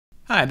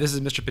Hi, this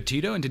is Mr.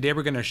 Petito, and today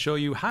we're going to show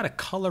you how to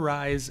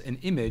colorize an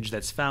image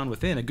that's found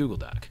within a Google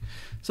Doc.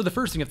 So the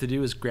first thing you have to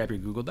do is grab your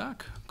Google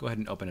Doc, go ahead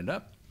and open it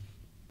up.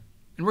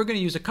 And we're going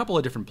to use a couple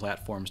of different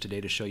platforms today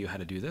to show you how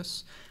to do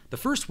this. The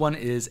first one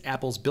is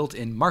Apple's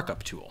built-in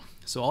markup tool.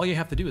 So all you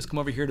have to do is come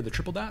over here to the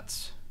triple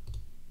dots,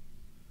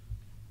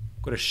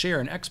 go to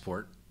Share and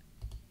Export,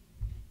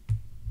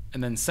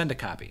 and then Send a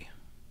Copy.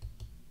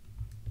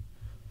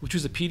 We'll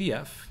choose a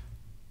PDF,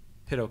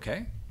 hit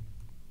OK.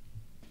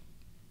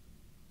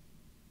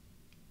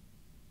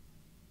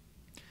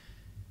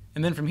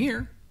 And then from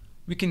here,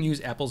 we can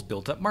use Apple's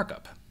built-up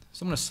markup.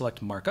 So I'm going to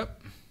select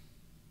Markup,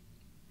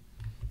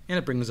 and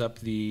it brings up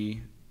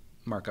the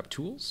markup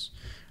tools.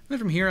 And then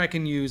from here, I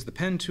can use the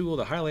pen tool,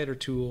 the highlighter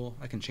tool.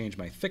 I can change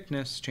my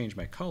thickness, change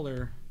my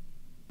color.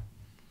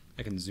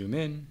 I can zoom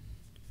in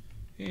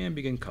and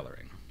begin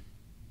coloring.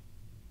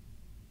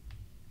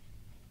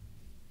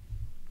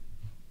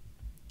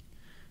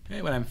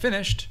 Okay, when I'm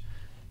finished,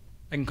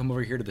 I can come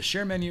over here to the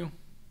Share menu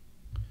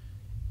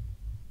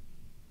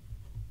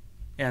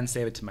and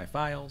save it to my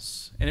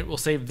files, and it will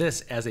save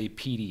this as a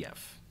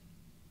PDF.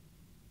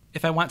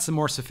 If I want some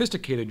more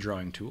sophisticated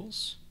drawing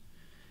tools,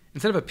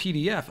 instead of a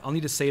PDF, I'll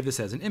need to save this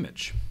as an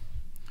image.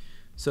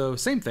 So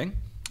same thing,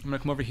 I'm going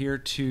to come over here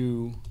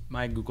to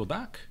my Google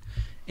Doc,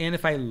 and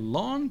if I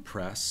long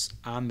press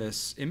on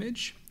this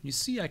image, you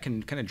see I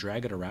can kind of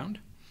drag it around.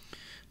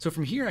 So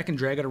from here I can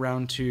drag it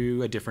around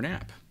to a different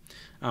app.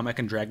 I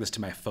can drag this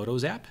to my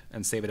Photos app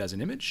and save it as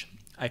an image.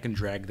 I can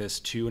drag this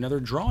to another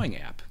drawing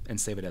app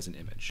and save it as an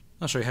image.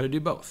 I'll show you how to do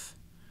both.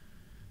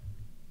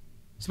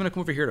 So I'm going to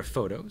come over here to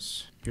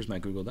Photos. Here's my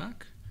Google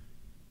Doc.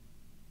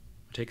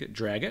 I'll take it,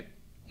 drag it.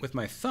 With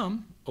my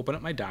thumb, open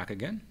up my doc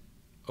again,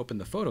 open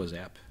the Photos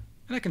app,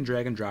 and I can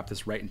drag and drop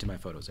this right into my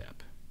Photos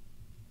app.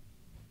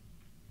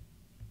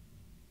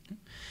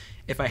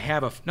 If I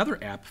have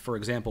another app, for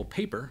example,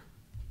 Paper,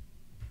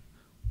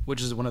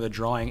 which is one of the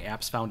drawing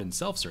apps found in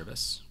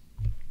self-service,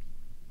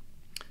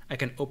 I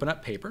can open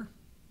up Paper,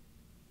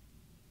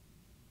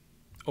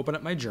 open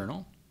up my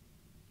journal,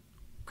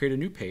 create a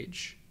new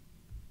page,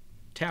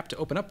 tap to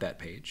open up that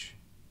page,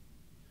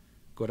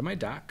 go to my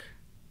doc,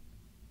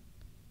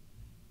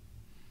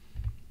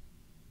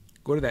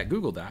 go to that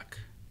Google Doc,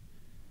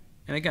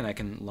 and again I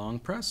can long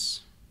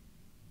press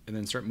and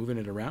then start moving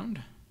it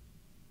around.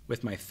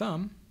 With my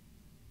thumb,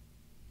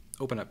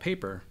 open up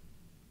Paper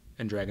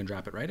and drag and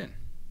drop it right in.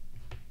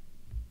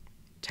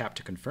 Tap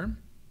to confirm,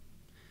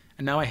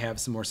 and now I have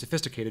some more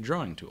sophisticated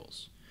drawing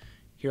tools.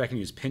 Here I can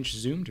use pinch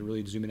zoom to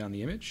really zoom in on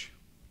the image,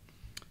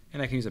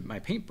 and I can use my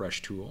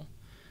paintbrush tool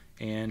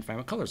and find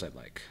what colors I'd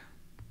like.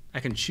 I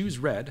can choose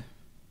red,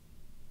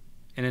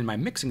 and in my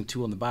mixing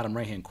tool in the bottom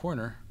right hand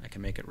corner I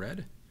can make it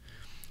red.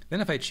 Then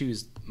if I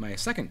choose my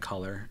second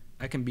color,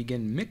 I can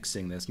begin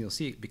mixing this, and you'll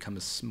see it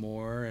becomes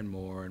more and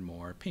more and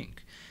more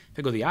pink. If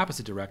I go the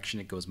opposite direction,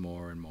 it goes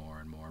more and more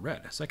and more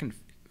red. So I can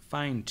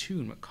fine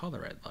tune what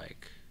color I'd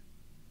like.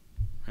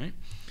 Right?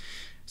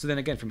 So then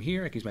again from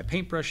here I can use my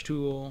paintbrush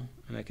tool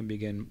and I can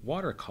begin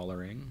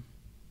watercoloring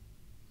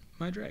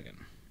my dragon.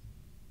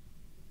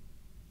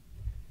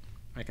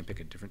 I can pick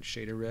a different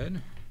shade of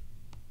red.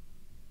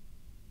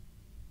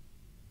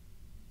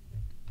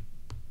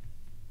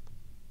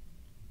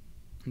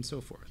 And so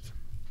forth.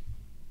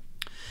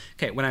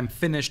 Okay, when I'm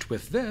finished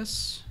with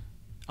this,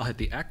 I'll hit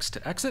the X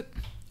to exit,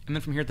 and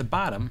then from here at the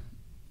bottom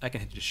I can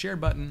hit the Share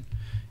button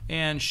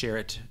and share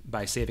it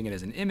by saving it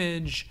as an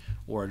image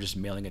or just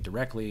mailing it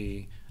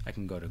directly. I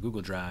can go to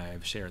Google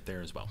Drive, share it there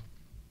as well.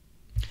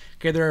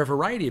 Okay, there are a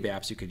variety of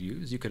apps you could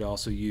use. You could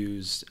also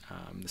use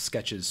the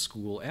Sketches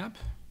School app.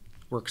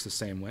 Works the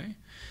same way.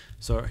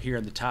 So here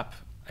at the top,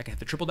 I can hit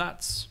the triple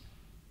dots,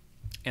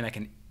 and I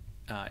can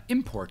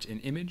import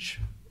an image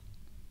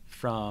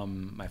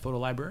from my photo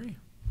library.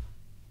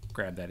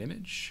 Grab that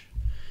image,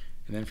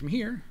 and then from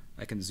here,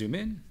 I can zoom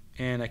in,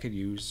 and I could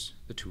use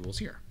the tools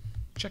here.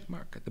 Check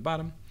mark at the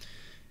bottom,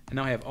 and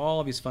now I have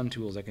all of these fun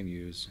tools I can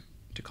use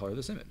to color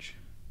this image.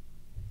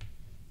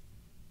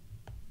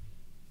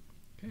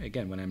 Okay,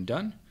 again, when I'm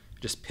done,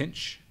 just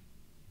pinch,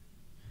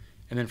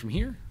 and then from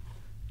here,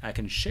 I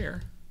can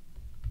share.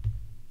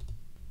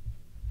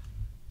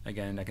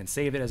 Again, I can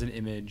save it as an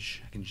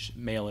image, I can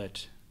mail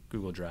it,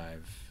 Google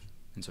Drive,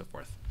 and so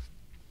forth.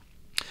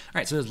 All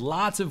right, so there's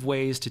lots of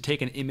ways to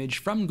take an image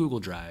from Google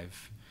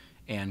Drive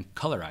and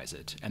colorize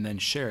it, and then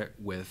share it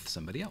with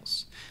somebody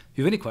else. If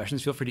you have any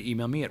questions, feel free to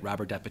email me at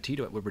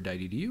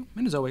robert.petito@woodward.edu,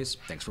 and as always,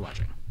 thanks for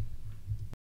watching.